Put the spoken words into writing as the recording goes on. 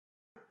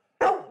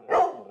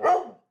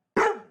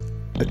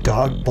A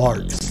dog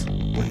barks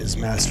when his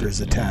master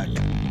is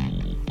attacked.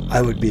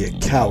 I would be a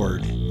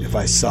coward if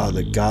I saw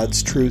that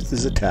God's truth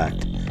is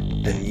attacked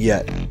and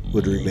yet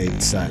would remain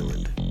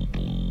silent.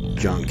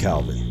 John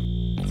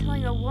Calvin.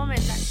 Telling a woman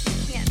that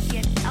she can't be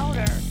an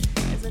elder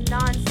is a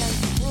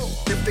nonsense rule.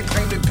 If they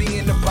claim to be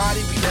in the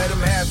body, we let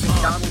them have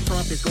it. Donald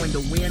Trump is going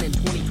to win in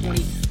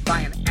 2020 by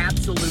an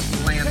absolute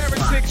landslide.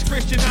 Heretics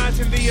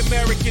Christianizing the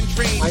American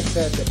dream. I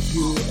said that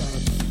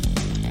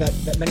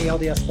that many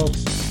LDS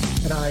folks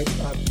and I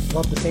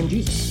love the same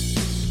Jesus.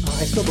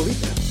 I still believe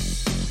that.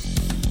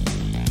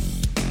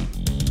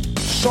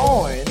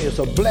 Sowing is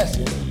a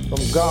blessing from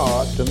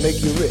God to make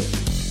you rich.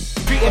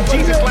 Treating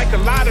Jesus like a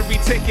lottery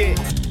ticket.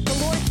 The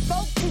Lord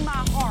spoke to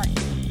my heart.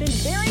 Been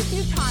very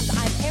few times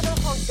I've ever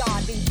heard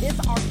God be this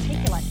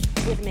articulate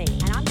with me.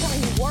 And I'm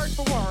telling you word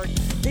for word,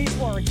 these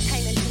words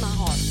came into my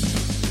heart.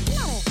 I'm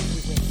not asking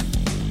you with me.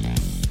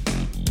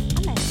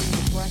 I'm asking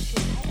you to brush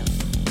your hair.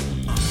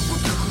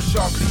 We'll do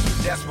sharply.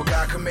 That's what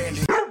God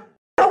commanded.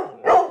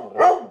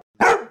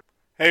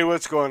 Hey,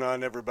 what's going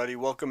on, everybody?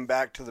 Welcome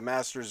back to the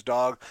Master's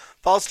Dog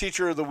False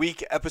Teacher of the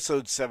Week,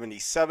 episode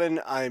 77.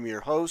 I am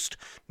your host,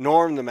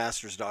 Norm, the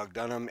Master's Dog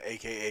Dunham,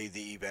 aka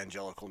the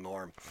Evangelical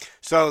Norm.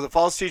 So, the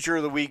False Teacher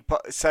of the Week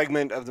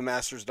segment of the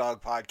Master's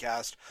Dog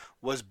podcast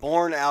was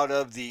born out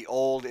of the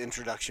old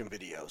introduction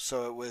video.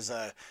 So, it was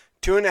a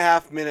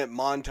 2.5-minute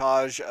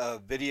montage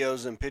of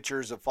videos and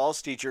pictures of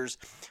false teachers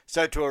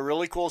set to a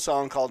really cool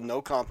song called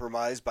No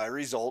Compromise by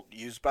Result,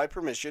 used by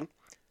permission.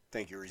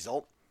 Thank you,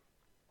 Result.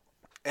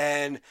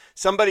 And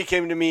somebody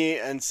came to me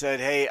and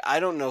said, hey, I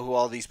don't know who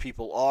all these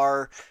people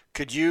are.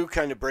 Could you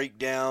kind of break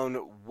down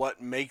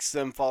what makes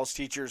them false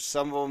teachers?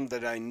 Some of them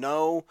that I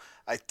know,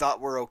 I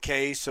thought were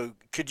okay. So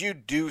could you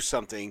do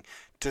something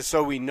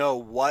so we know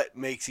what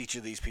makes each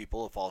of these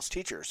people a false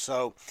teacher?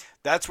 So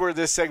that's where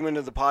this segment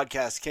of the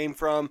podcast came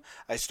from.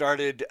 I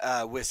started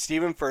with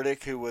Stephen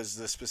Furtick, who was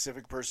the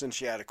specific person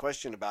she had a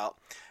question about,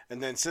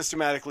 and then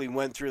systematically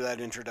went through that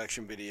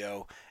introduction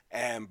video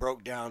and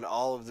broke down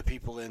all of the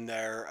people in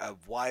there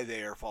of why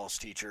they are false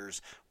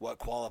teachers, what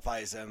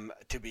qualifies them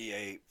to be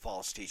a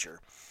false teacher.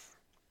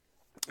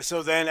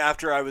 So then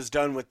after I was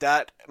done with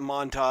that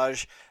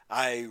montage,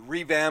 I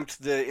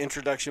revamped the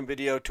introduction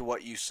video to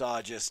what you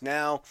saw just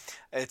now.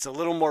 It's a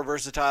little more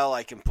versatile.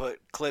 I can put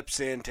clips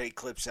in, take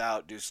clips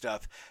out, do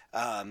stuff.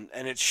 And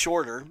it's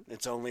shorter.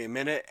 It's only a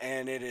minute,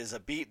 and it is a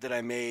beat that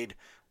I made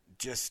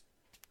just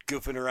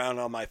goofing around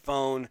on my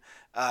phone.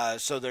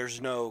 So there's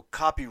no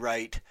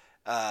copyright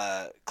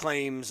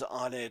claims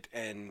on it,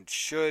 and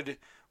should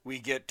we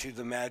get to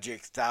the magic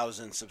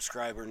 1,000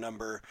 subscriber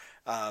number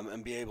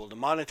and be able to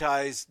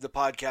monetize the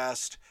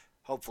podcast,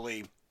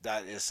 hopefully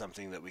that is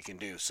something that we can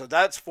do. So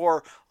that's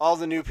for all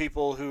the new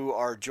people who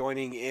are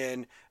joining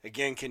in.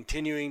 Again,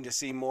 continuing to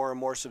see more and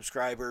more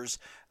subscribers.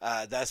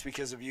 That's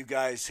because of you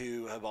guys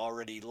who have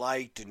already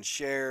liked and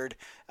shared,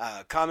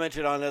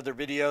 commented on other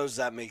videos.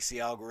 That makes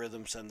the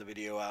algorithm send the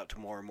video out to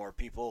more and more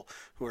people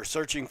who are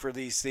searching for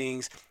these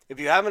things.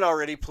 If you haven't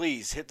already,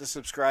 please hit the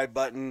subscribe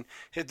button,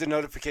 hit the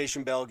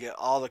notification bell, get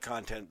all the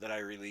content that I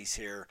release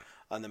here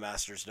on the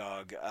Master's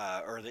Dog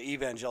or the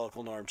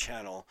Evangelical Norm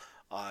channel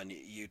on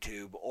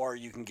YouTube, or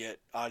you can get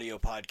audio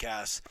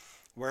podcasts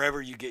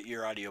wherever you get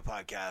your audio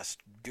podcast,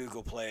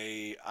 Google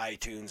Play,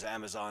 iTunes,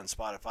 Amazon,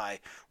 Spotify,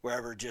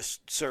 wherever.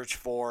 Just search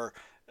for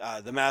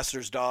the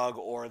Master's Dog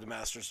or the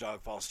Master's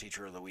Dog False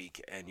Teacher of the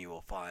Week, and you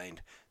will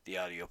find the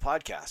audio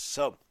podcast.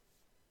 So,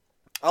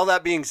 all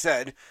that being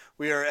said,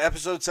 we are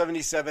episode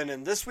 77,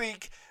 and this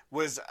week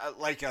was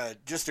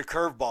just a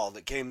curveball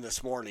that came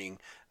this morning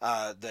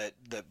that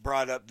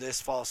brought up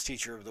this false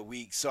teacher of the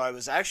week. So I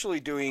was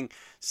actually doing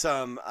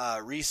some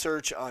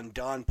research on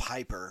Don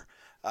Piper,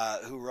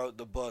 who wrote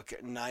the book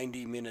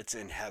 90 Minutes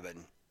in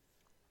Heaven.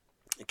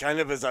 Kind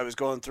of as I was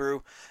going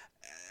through,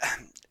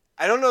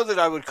 I don't know that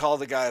I would call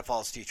the guy a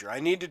false teacher. I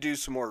need to do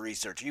some more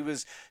research. He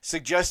was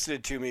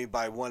suggested to me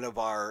by one of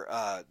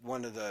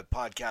the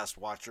podcast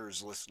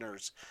watchers,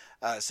 listeners,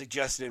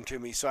 suggested him to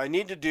me. So I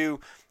need to do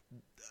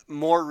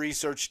more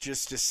research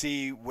just to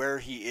see where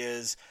he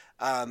is.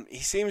 He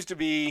seems to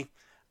be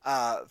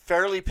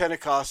fairly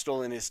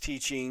Pentecostal in his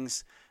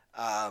teachings.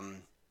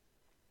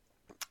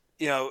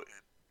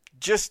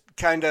 Just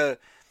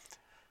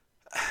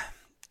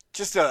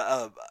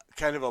a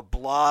kind of a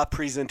blah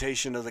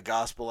presentation of the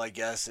gospel, I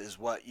guess, is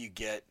what you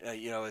get.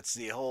 It's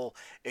the whole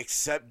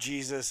accept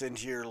Jesus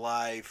into your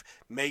life,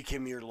 make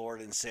him your Lord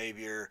and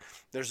Savior.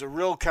 There's a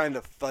real kind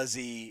of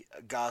fuzzy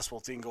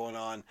gospel thing going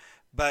on,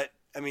 but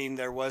I mean,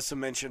 there was some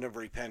mention of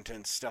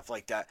repentance, stuff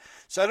like that.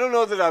 So I don't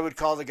know that I would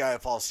call the guy a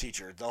false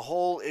teacher. The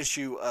whole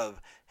issue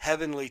of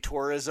heavenly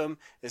tourism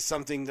is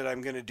something that I'm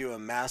going to do a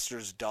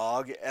Master's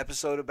Dog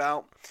episode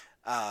about.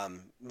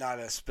 Not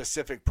a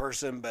specific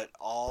person, but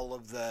all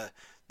of the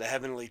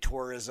heavenly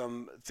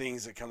tourism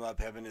things that come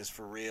up. Heaven is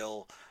for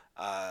real.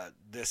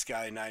 This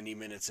guy, 90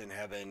 Minutes in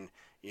Heaven.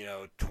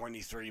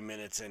 23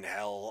 Minutes in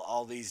Hell,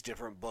 all these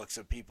different books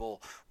of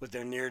people with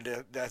their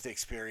near-death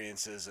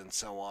experiences and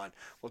so on.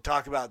 We'll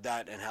talk about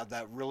that and how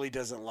that really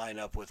doesn't line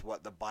up with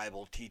what the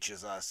Bible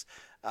teaches us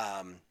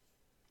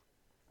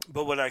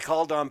But would I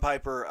call Don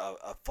Piper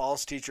a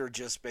false teacher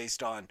just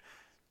based on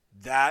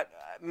that?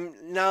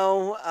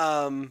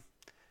 No.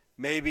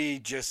 Maybe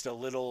just a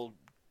little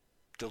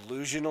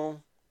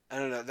delusional. I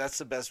don't know. That's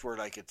the best word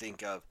I could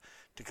think of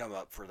to come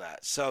up for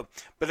that. So,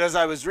 but as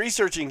I was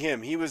researching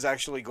him, he was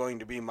actually going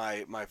to be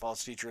my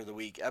false teacher of the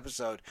week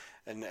episode.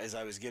 And as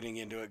I was getting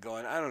into it,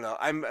 going, I don't know.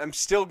 I'm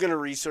still going to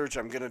research.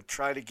 I'm going to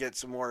try to get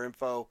some more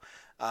info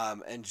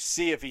and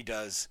see if he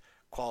does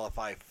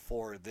qualify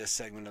for this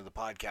segment of the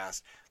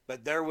podcast.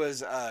 But there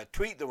was a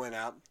tweet that went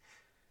out.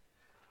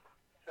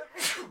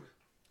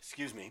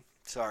 Excuse me.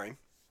 Sorry.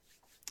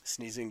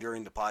 Sneezing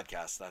during the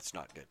podcast. That's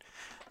not good.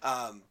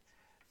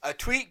 A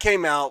tweet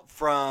came out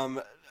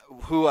from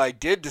who I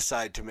did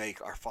decide to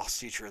make our false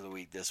teacher of the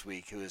week this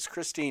week, who is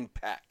Christine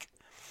Peck.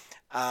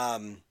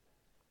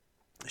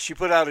 She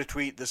put out a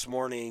tweet this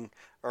morning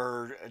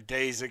or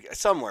days ago,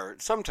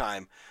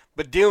 sometime,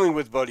 but dealing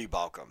with Bodie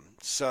Balcom.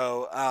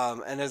 So,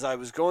 and as I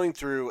was going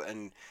through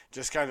and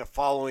just kind of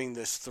following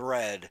this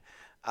thread,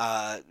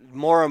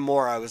 more and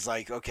more I was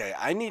like, okay,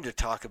 I need to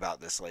talk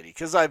about this lady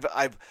because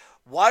I've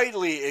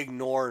widely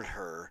ignored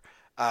her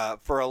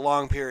for a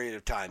long period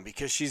of time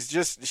because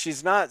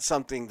she's not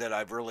something that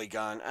I've really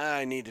gone,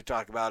 I need to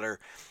talk about her.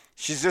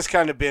 She's just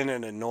kind of been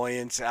an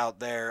annoyance out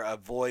there, a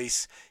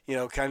voice,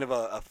 kind of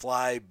a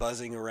fly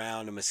buzzing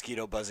around, a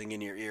mosquito buzzing in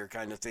your ear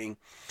kind of thing.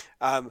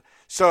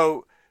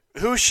 So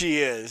who she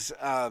is,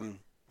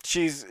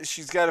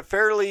 she's got a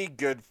fairly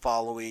good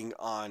following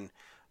on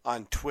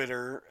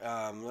Twitter.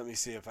 Let me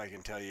see if I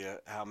can tell you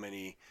how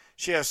many.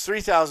 She has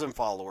 3,000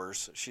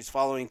 followers. She's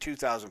following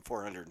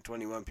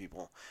 2,421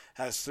 people.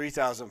 Has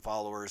 3,000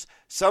 followers,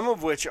 some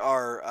of which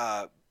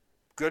are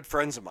good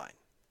friends of mine.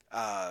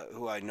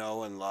 Who I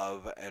know and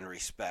love and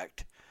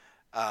respect.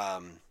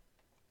 And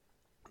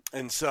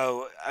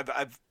so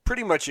I've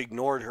pretty much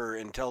ignored her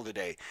until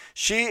today.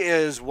 She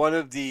is one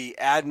of the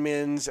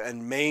admins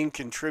and main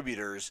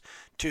contributors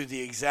to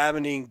the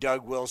Examining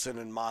Doug Wilson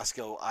in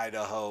Moscow,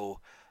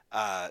 Idaho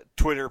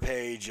Twitter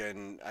page,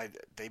 and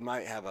they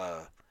might have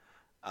a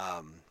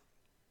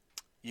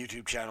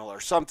YouTube channel or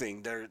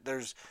something.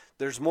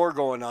 There's more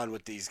going on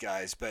with these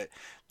guys, but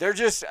they're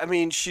just,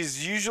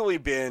 she's usually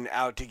been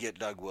out to get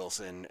Doug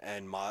Wilson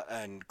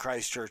and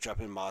Christ Church up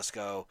in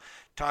Moscow,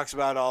 talks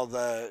about all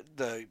the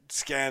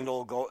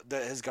scandal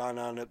that has gone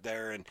on up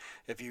there. And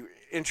if you're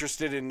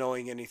interested in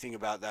knowing anything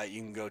about that,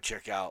 you can go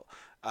check out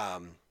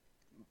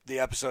the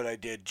episode I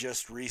did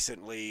just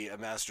recently, a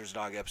Master's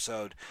Dog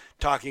episode,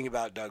 talking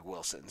about Doug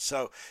Wilson.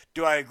 So,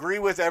 do I agree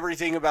with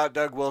everything about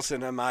Doug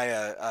Wilson? Am I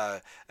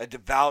a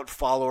devout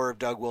follower of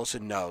Doug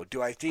Wilson? No.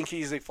 Do I think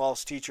he's a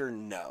false teacher?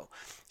 No.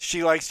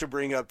 She likes to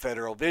bring up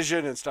Federal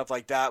Vision and stuff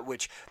like that,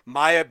 which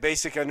my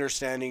basic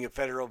understanding of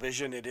Federal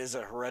Vision, it is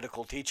a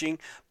heretical teaching,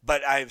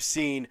 but I've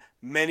seen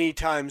many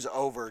times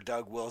over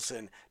Doug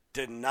Wilson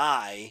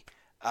deny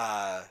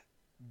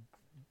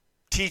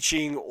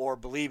teaching or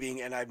believing,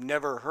 and I've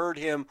never heard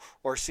him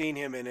or seen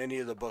him in any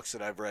of the books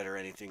that I've read or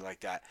anything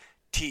like that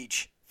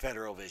teach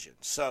Federal Vision.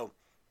 So,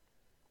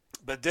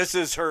 but this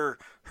is her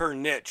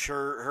niche,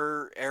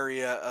 her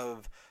area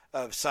of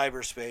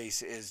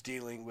cyberspace is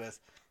dealing with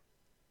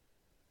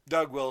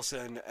Doug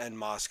Wilson and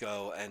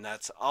Moscow, and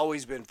that's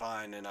always been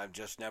fine, and I've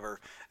just never,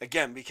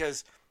 again,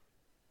 because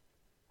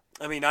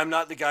I'm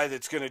not the guy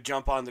that's going to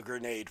jump on the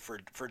grenade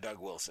for Doug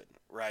Wilson,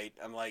 right?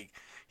 I'm like,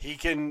 he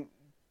can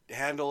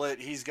handle it.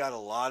 He's got a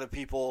lot of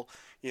people,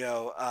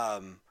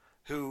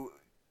 who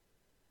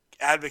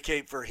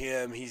advocate for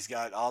him. He's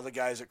got all the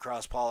guys at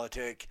Cross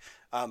Politic.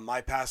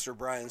 My pastor,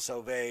 Brian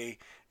Sauvé,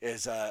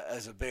 is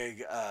a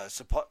big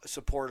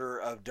supporter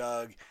of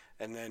Doug.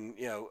 And then,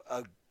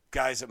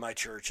 guys at my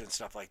church and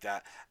stuff like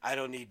that. I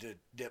don't need to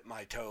dip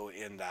my toe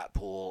in that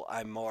pool.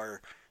 I'm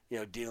more,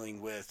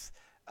 dealing with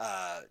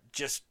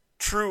just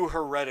true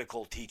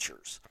heretical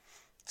teachers.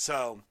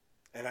 So,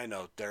 and I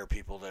know there are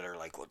people that are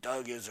like, well,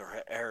 Doug is a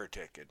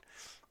heretic. And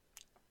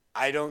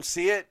I don't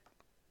see it.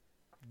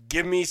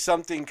 Give me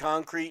something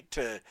concrete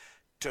to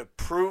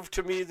prove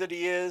to me that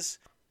he is.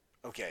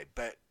 Okay,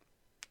 but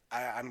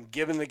I'm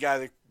giving the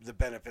guy the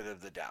benefit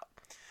of the doubt.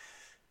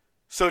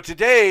 So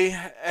today,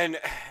 and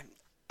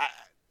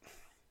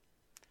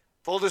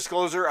full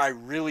disclosure, I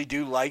really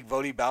do like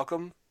Bodie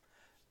Balcom.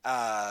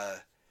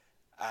 I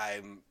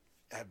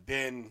have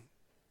been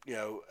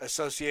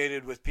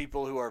associated with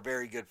people who are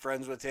very good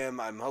friends with him.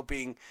 I'm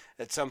hoping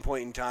at some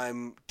point in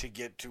time to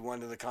get to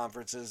one of the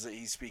conferences that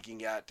he's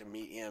speaking at to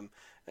meet him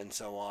and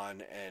so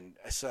on. And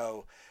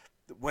so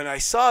when I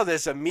saw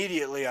this,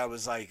 immediately I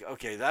was like,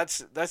 okay,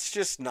 that's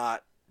just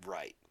not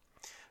right.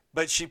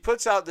 But she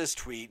puts out this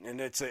tweet, and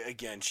it's,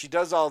 again, she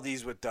does all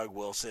these with Doug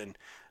Wilson.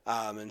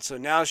 And so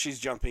now she's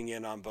jumping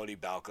in on Bodie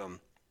Balcom.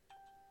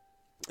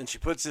 And she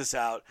puts this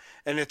out,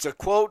 and it's a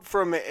quote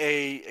from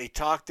a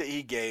talk that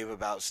he gave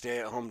about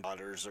stay-at-home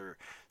daughters or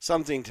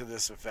something to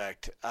this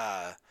effect,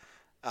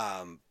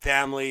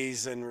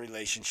 families and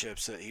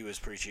relationships that he was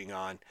preaching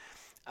on.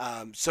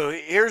 So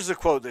here's the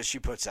quote that she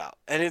puts out,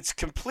 and it's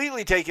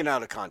completely taken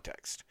out of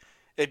context.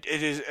 It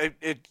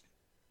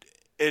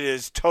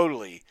is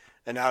totally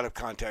an out of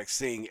context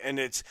thing. And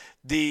it's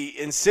the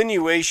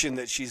insinuation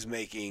that she's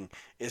making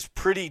is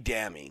pretty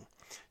damning.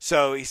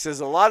 So he says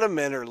a lot of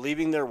men are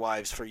leaving their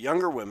wives for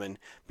younger women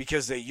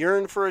because they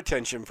yearn for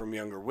attention from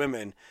younger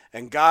women,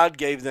 and God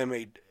gave them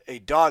a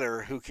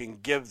daughter who can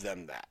give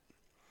them that.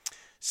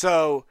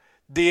 So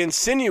the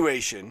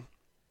insinuation,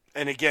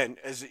 and again,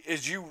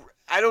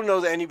 I don't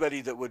know that anybody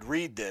that would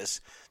read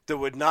this that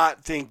would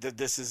not think that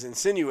this is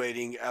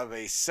insinuating of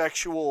a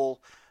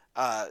sexual,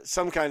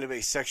 some kind of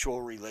a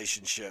sexual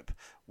relationship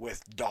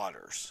with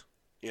daughters.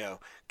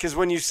 Because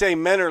when you say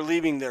men are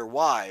leaving their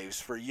wives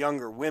for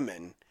younger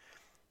women,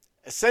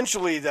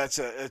 essentially that's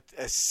a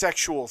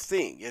sexual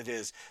thing. It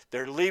is,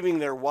 they're leaving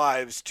their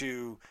wives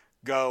to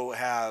go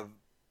have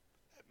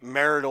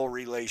marital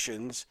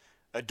relations,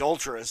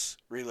 adulterous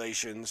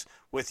relations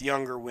with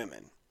younger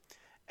women.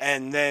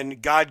 And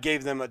then God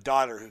gave them a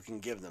daughter who can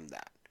give them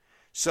that.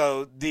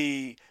 So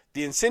the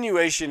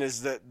insinuation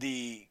is that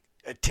the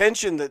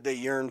attention that they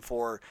yearn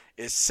for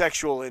is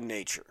sexual in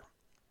nature.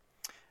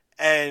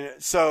 And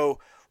so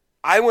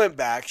I went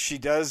back. She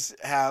does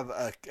have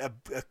a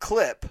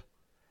clip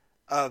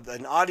of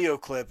an audio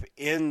clip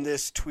in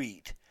this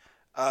tweet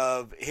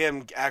of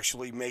him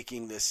actually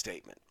making this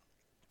statement.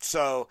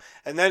 So,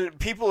 and then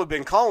people have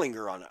been calling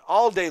her on it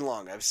all day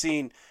long. I've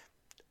seen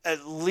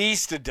at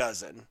least a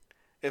dozen,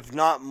 if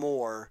not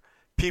more,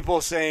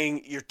 people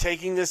saying you're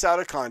taking this out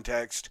of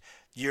context.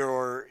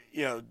 You're,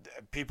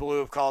 people who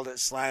have called it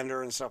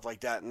slander and stuff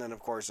like that. And then, of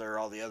course, there are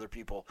all the other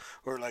people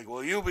who are like,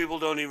 well, you people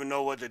don't even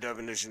know what the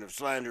definition of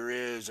slander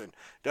is, and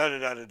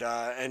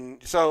da-da-da-da-da.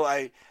 And so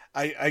I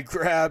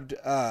grabbed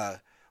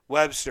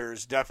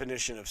Webster's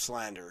definition of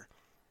slander.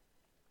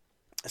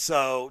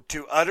 So,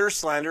 to utter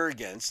slander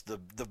against,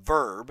 the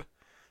verb.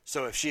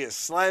 So, if she is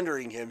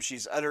slandering him,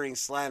 she's uttering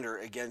slander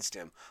against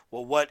him.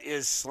 Well, what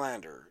is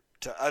slander?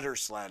 To utter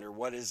slander,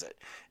 what is it?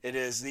 It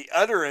is the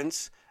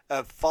utterance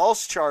of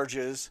false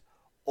charges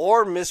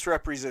or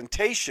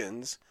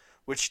misrepresentations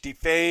which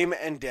defame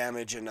and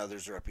damage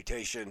another's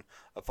reputation,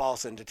 a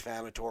false and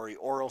defamatory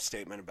oral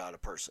statement about a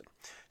person.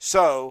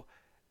 So,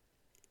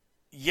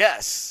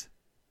 yes,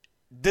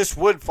 this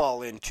would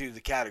fall into the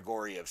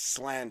category of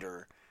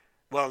slander.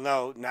 Well,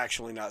 no,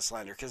 actually not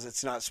slander, because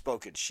it's not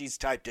spoken. She's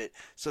typed it,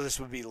 so this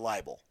would be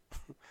libel.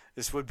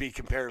 This would be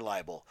compare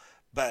libel.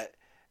 But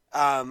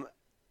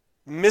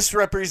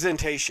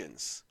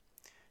misrepresentations.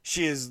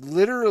 She is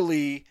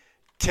literally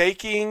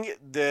taking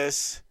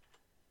this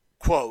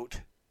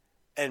quote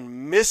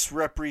and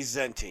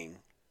misrepresenting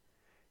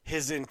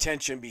his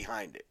intention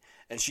behind it.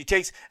 And she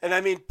takes, and I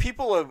mean,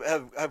 people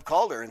have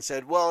called her and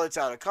said, well, it's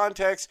out of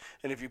context.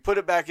 And if you put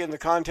it back in the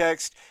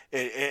context,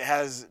 it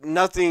has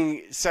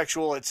nothing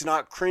sexual. It's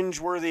not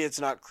cringeworthy.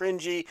 It's not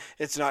cringy.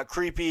 It's not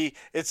creepy.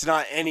 It's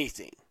not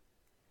anything.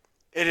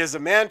 It is a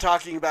man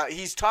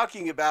he's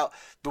talking about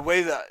the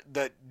way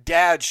that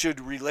dad should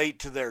relate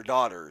to their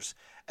daughters.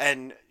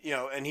 And,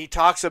 and he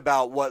talks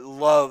about what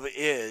love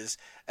is,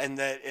 and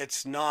that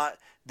it's not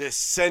this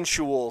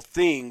sensual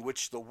thing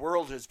which the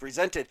world has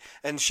presented.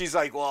 And she's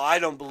like, well, I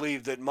don't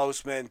believe that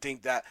most men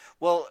think that.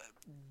 Well,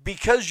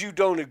 because you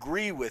don't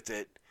agree with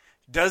it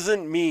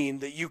doesn't mean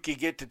that you can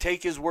get to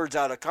take his words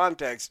out of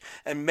context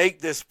and make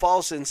this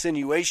false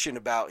insinuation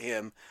about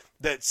him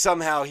that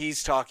somehow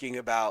he's talking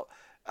about,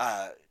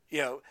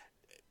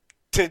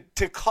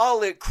 to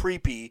call it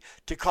creepy,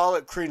 to call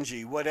it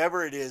cringy,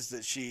 whatever it is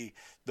that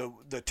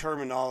the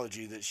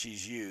terminology that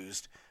she's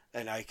used.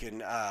 And I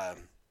can,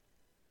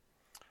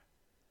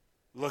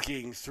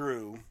 looking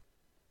through,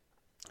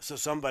 so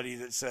somebody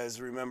that says,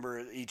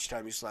 remember each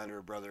time you slander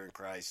a brother in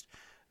Christ,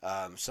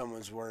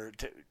 someone's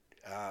word,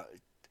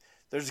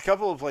 there's a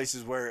couple of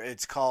places where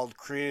it's called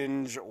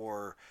cringe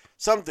or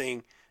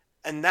something,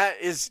 and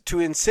that is to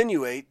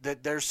insinuate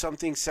that there's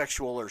something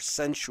sexual or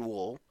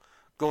sensual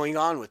going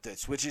on with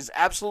this, which is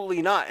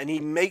absolutely not. And he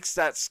makes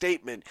that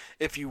statement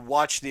if you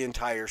watch the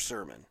entire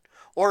sermon,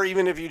 or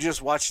even if you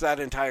just watch that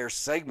entire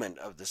segment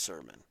of the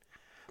sermon.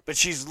 But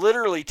she's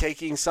literally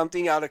taking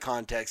something out of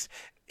context,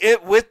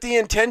 with the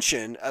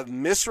intention of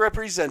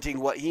misrepresenting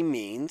what he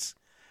means,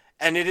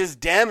 and it is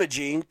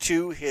damaging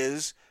to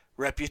his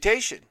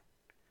reputation.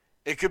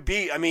 It could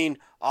be, I mean,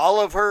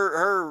 all of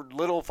her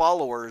little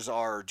followers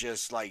are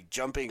just like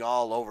jumping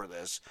all over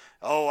this.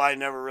 Oh, I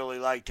never really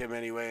liked him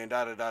anyway, and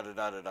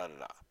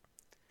da-da-da-da-da-da-da-da.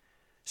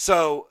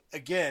 So,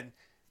 again,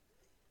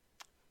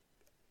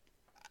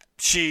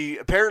 she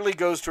apparently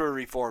goes to a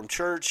Reformed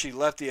church. She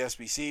left the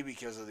SBC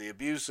because of the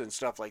abuse and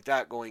stuff like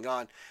that going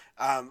on.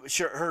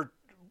 Her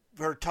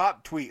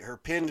top tweet, her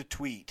pinned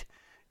tweet,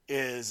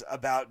 is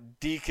about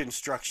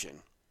deconstruction.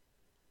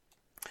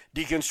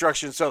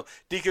 Deconstruction. So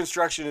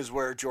deconstruction is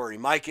where Jory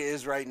Micah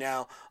is right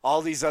now.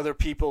 All these other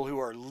people who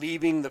are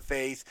leaving the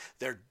faith,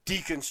 they're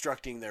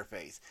deconstructing their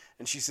faith.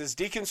 And she says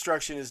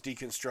deconstruction is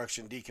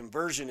deconstruction.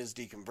 Deconversion is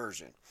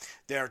deconversion.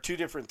 They are two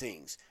different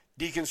things.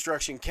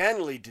 Deconstruction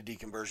can lead to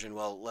deconversion.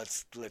 Well,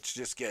 let's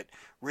just get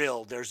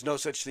real. There's no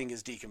such thing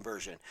as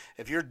deconversion.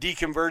 If you're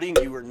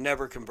deconverting, you were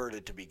never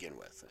converted to begin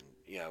with. And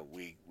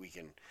we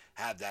can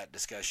have that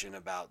discussion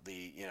about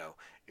the,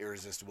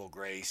 irresistible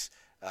grace,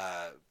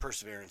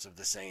 perseverance of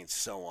the saints,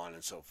 so on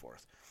and so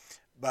forth.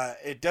 But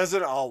it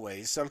doesn't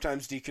always.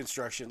 Sometimes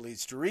deconstruction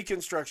leads to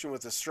reconstruction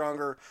with a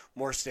stronger,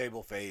 more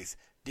stable faith.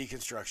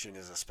 Deconstruction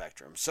is a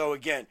spectrum. So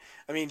again,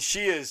 I mean,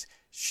 she's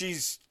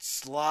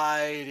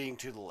sliding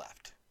to the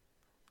left.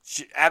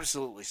 She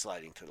absolutely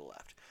sliding to the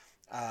left.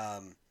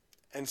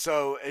 And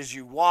so as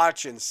you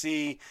watch and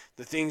see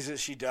the things that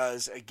she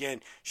does,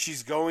 again,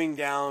 she's going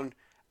down,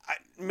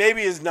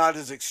 maybe is not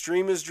as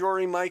extreme as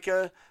Jory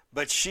Micah,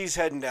 but she's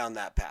heading down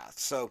that path.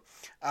 So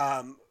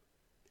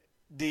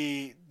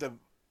the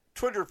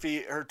Twitter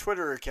feed, her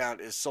Twitter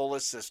account is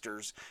Soulless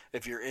Sisters.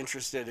 If you're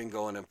interested in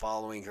going and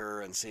following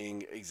her and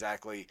seeing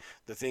exactly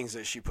the things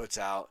that she puts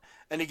out.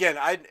 And again,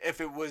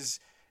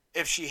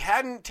 if she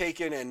hadn't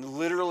taken and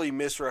literally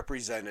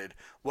misrepresented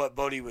what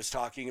Bodhi was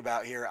talking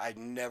about here, I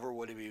never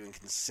would have even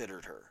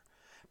considered her.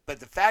 But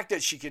the fact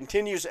that she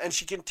continues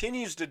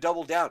to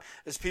double down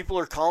as people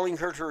are calling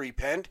her to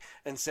repent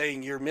and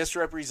saying, you're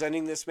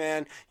misrepresenting this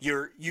man.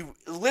 You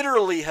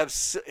literally have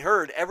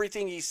heard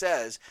everything he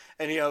says.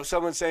 And,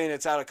 someone saying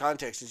it's out of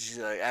context. And she's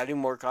like, adding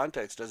more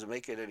context doesn't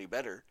make it any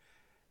better.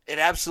 It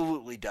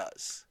absolutely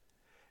does.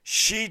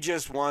 She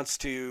just wants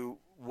to,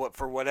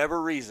 for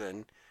whatever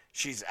reason,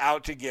 she's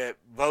out to get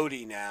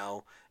Bodhi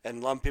now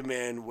and lump him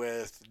in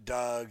with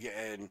Doug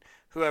and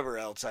whoever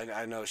else.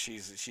 I know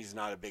she's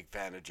not a big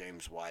fan of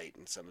James White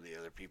and some of the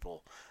other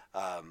people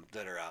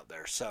that are out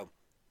there. So,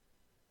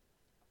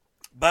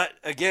 but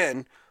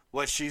again,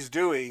 what she's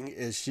doing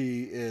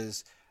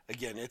is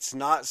it's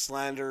not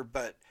slander,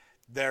 but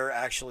they're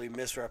actually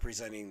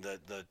misrepresenting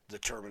the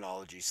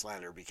terminology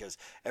slander, because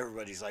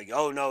everybody's like,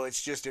 oh no,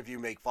 it's just if you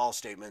make false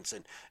statements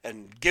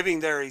and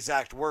giving their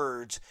exact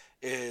words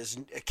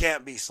it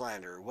can't be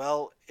slander.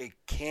 Well, it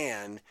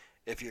can,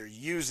 if you're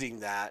using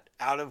that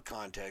out of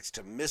context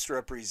to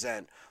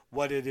misrepresent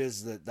what it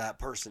is that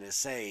person is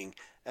saying.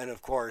 And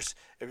of course,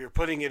 if you're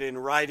putting it in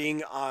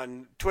writing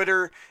on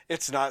Twitter,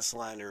 it's not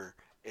slander,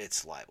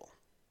 it's libel,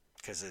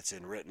 because it's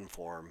in written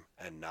form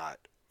and not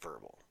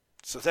verbal.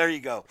 So there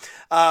you go.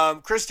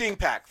 Christine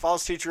Pack,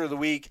 False Teacher of the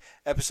Week,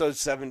 episode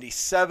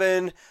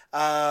 77.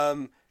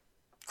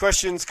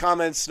 Questions,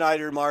 comments,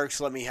 Snyder,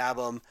 Marks, let me have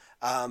them.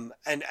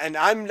 And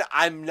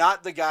I'm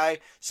not the guy.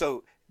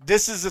 So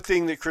this is the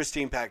thing that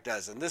Christine Pack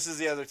does. And this is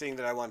the other thing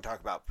that I want to talk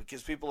about,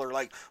 because people are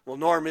like, well,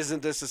 Norm,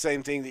 isn't this the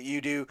same thing that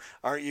you do?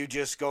 Aren't you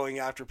just going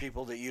after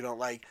people that you don't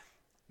like?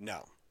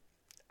 No.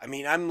 I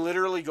mean, I'm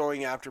literally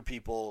going after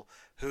people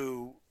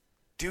who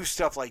do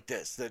stuff like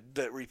this,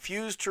 that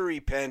refuse to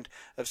repent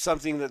of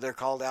something that they're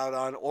called out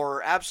on, or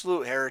are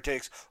absolute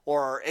heretics,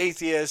 or are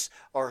atheists,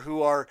 or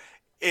who are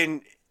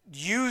in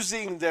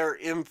using their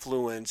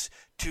influence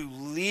to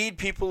lead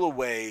people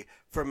away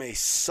from a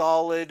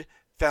solid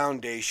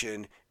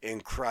foundation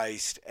in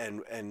Christ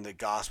and the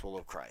gospel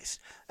of Christ.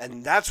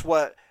 And that's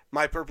what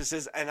my purpose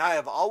is. And I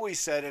have always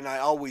said, and I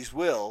always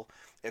will,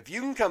 if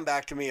you can come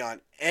back to me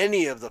on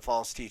any of the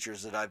false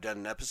teachers that I've done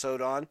an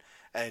episode on,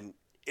 and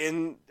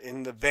in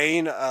the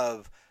vein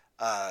of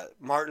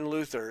Martin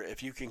Luther,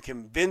 if you can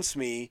convince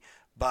me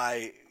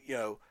by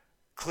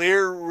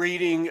clear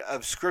reading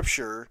of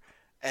Scripture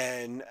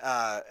and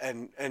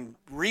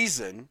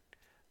reason,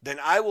 then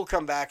I will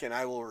come back and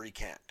I will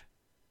recant.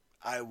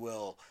 I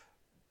will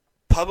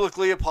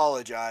publicly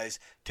apologize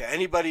to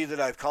anybody that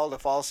I've called a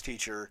false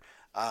teacher,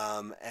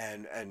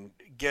 and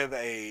give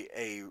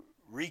a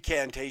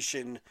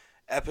recantation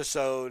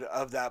episode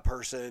of that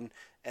person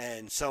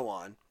and so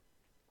on.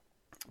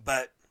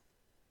 But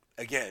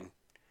again,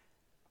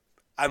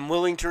 I'm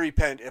willing to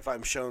repent if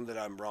I'm shown that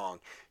I'm wrong.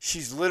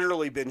 She's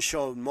literally been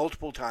shown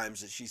multiple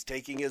times that she's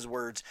taking his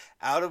words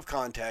out of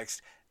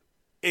context,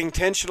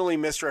 intentionally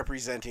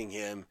misrepresenting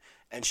him,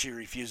 and she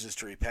refuses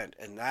to repent.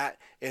 And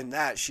in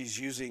that she's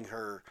using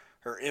her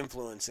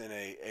influence in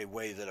a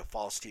way that a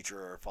false teacher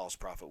or a false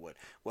prophet would.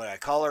 Would I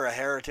call her a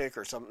heretic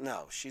or something?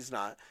 No, she's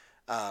not.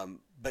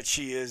 But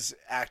she is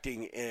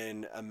acting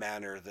in a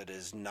manner that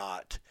is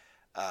not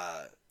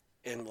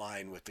in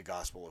line with the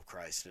gospel of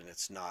Christ, and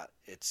it's not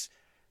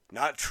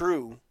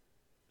true,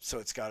 so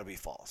it's got to be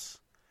false.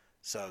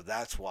 So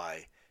that's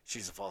why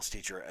she's a false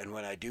teacher. And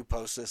when I do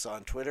post this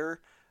on Twitter,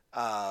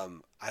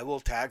 I will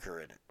tag her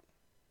in it,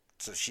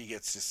 so she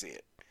gets to see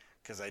it,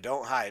 because I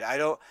don't hide. I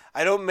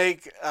don't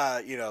make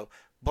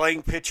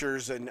blank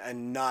pictures and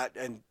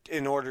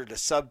in order to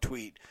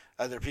subtweet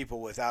other people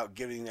without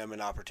giving them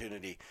an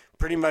opportunity.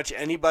 Pretty much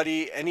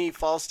any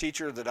false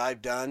teacher that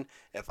I've done,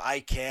 if I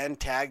can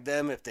tag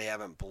them, if they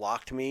haven't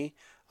blocked me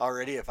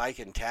already, if I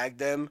can tag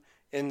them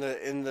in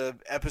the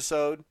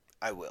episode,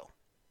 I will,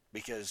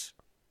 because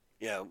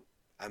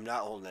I'm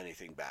not holding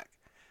anything back.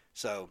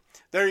 So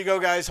there you go,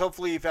 guys.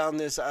 Hopefully you found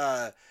this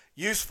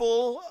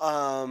useful,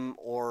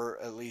 or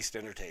at least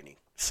entertaining.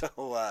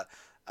 So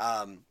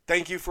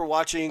thank you for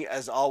watching.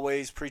 As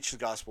always, preach the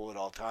gospel at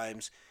all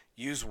times.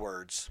 Use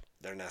words.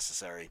 They're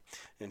necessary.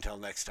 Until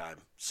next time,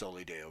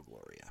 Soli Deo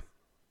Gloria.